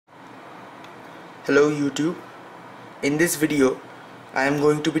Hello YouTube. In this video I am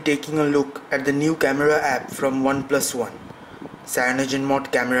going to be taking a look at the new camera app from OnePlus One,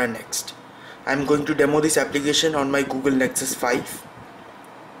 CyanogenMod CameraNext. I am going to demo this application on my Google Nexus 5.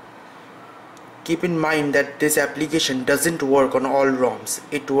 Keep in mind that this application doesn't work on all ROMs.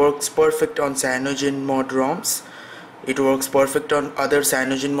 It works perfect on CyanogenMod ROMs, it works perfect on other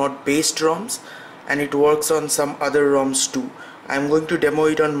CyanogenMod based ROMs, and it works on some other ROMs too. I am going to demo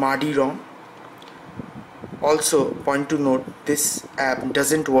it on Mahdi ROM. Also, point to note, this app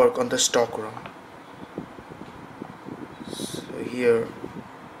doesn't work on the stock ROM. So here,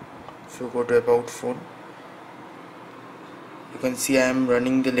 if you go to About Phone, you can see I am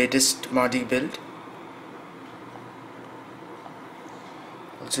running the latest Mahdi build.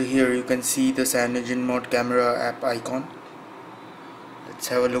 Also here you can see the CyanogenMod camera app icon. Let's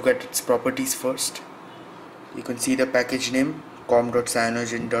have a look at its properties first. You can see the package name,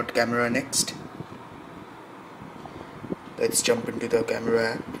 com.cyanogen.cameranext. Let's jump into the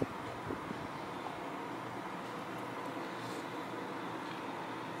camera app.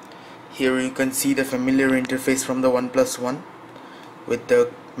 Here you can see the familiar interface from the OnePlus One with the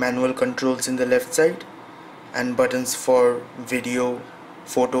manual controls in the left side and buttons for video,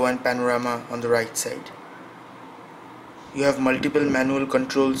 photo and panorama on the right side. You have multiple manual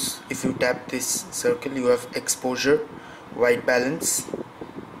controls. If you tap this circle, you have exposure, white balance.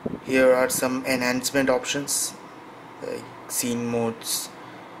 Here are some enhancement options like scene modes,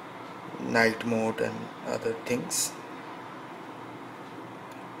 night mode and other things.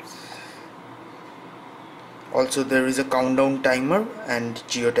 Also there is a countdown timer and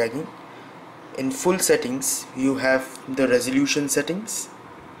geotagging. In full settings you have the resolution settings,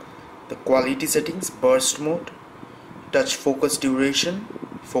 the quality settings, burst mode, touch focus duration,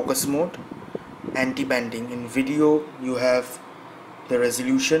 focus mode, anti-banding. In video you have the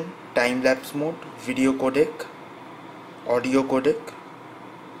resolution, time-lapse mode, video codec, audio codec.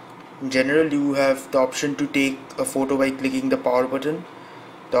 In general you have the option to take a photo by clicking the power button,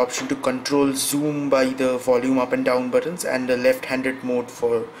 the option to control zoom by the volume up and down buttons, and the left-handed mode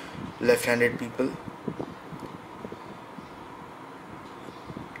for left-handed people.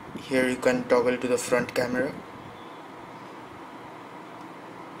 Here you can toggle to the front camera.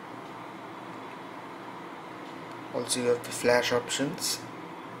 Also you have the flash options.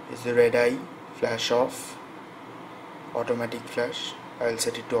 Is the red eye, flash off, automatic flash. I'll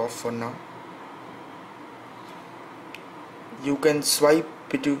set it to off for now. You can swipe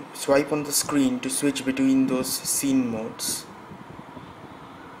on the screen to switch between those scene modes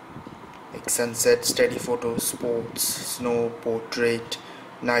like sunset, steady photo, sports, snow, portrait,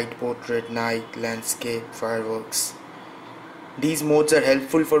 night, landscape, fireworks. These modes are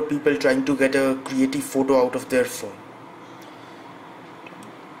helpful for people trying to get a creative photo out of their phone.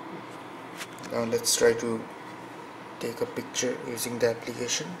 Now let's try to take a picture using the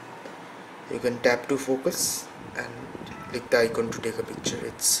application. You can tap to focus and click the icon to take a picture.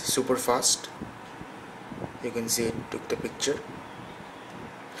 It's super fast. You can see it took the picture.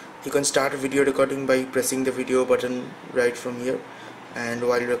 You can start a video recording by pressing the video button right from here, and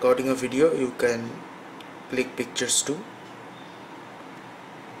while recording a video you can click pictures too.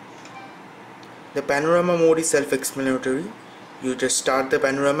 The panorama mode is self-explanatory. You just start the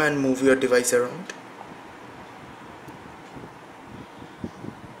panorama and move your device around.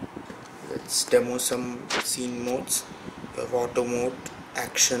 Let's demo some scene modes. You have auto mode,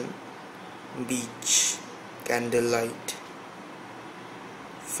 action, beach, candlelight,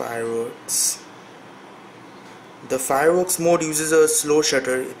 fireworks. The fireworks mode uses a slow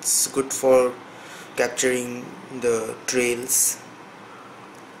shutter. It's good for capturing the trails.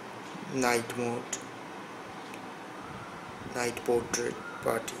 Night mode, night portrait,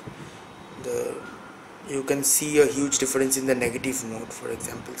 party. You can see a huge difference in the negative mode, for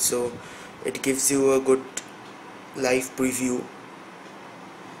example, so it gives you a good live preview.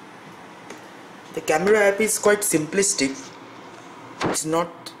 The camera app is quite simplistic. It's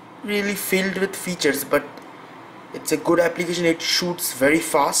not really filled with features, but it's a good application. It shoots very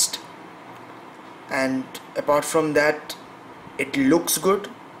fast, and apart from that it looks good.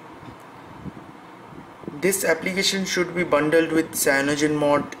 This application should be bundled with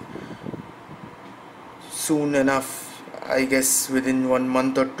CyanogenMod soon enough, I guess within 1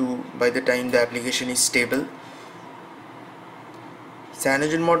 month or two, by the time the application is stable.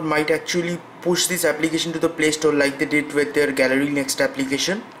 CyanogenMod might actually push this application to the Play Store like they did with their Gallery Next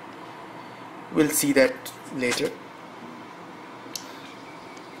application. We'll see that later.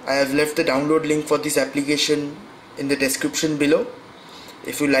 I have left the download link for this application in the description below.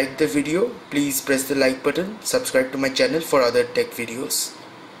 If you liked the video, please press the like button, subscribe to my channel for other tech videos.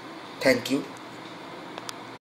 Thank you.